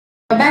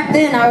back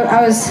then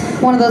I was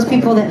one of those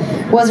people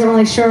that wasn't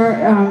really sure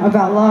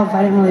about love.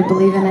 I didn't really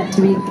believe in it,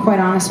 to be quite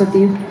honest with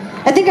you.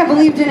 I think I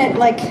believed in it,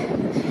 like,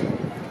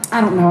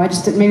 I don't know, I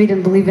just maybe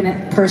didn't believe in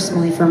it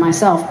personally for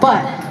myself.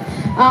 But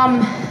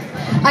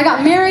I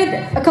got married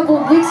a couple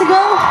of weeks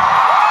ago.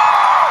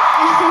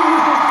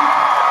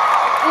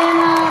 And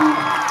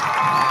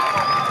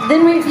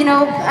then we, you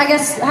know, I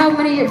guess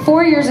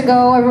 4 years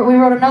ago, we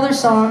wrote another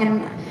song,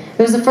 and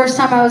it was the first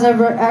time I was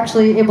ever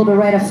actually able to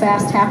write a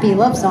fast, happy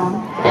love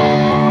song.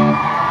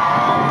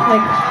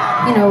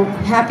 Like, you know,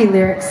 happy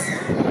lyrics,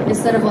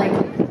 instead of like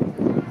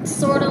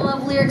sort of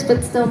love lyrics,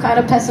 but still kind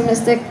of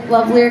pessimistic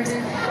love lyrics.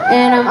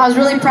 And I was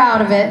really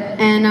proud of it,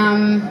 and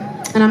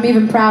I'm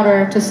even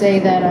prouder to say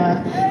that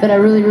I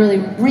really, really,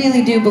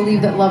 really do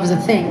believe that love is a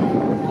thing.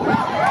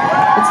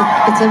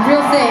 It's a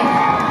real thing.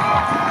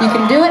 You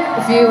can do it.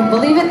 If you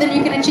believe it, then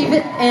you can achieve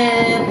it.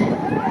 And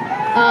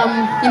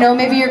you know,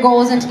 maybe your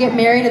goal isn't to get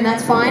married, and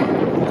that's fine.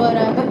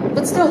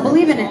 But still,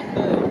 believe in it.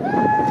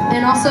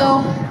 And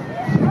also,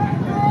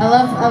 I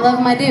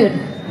love my dude.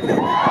 Still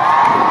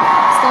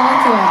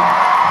into him.